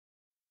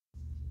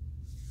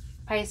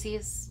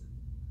Pisces,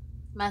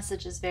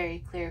 message is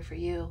very clear for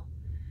you.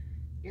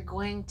 You're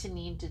going to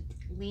need to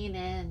lean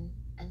in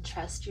and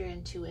trust your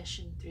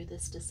intuition through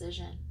this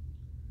decision.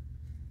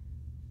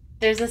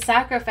 There's a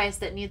sacrifice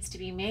that needs to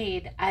be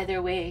made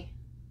either way,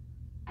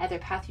 either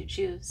path you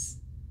choose.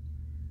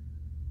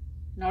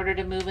 In order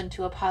to move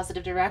into a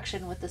positive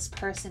direction with this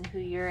person who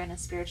you're in a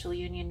spiritual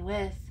union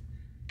with,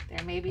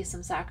 there may be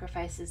some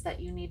sacrifices that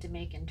you need to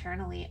make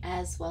internally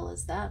as well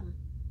as them.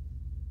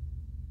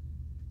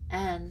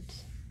 And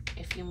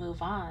if you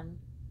move on,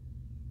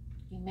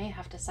 you may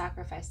have to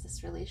sacrifice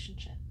this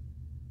relationship.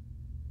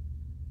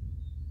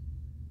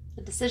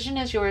 The decision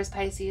is yours,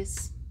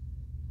 Pisces.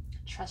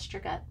 Trust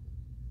your gut.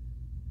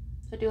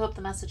 So I do hope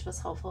the message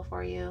was helpful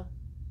for you.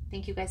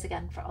 Thank you guys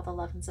again for all the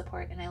love and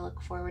support, and I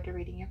look forward to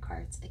reading your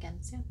cards again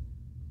soon.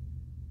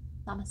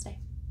 Namaste.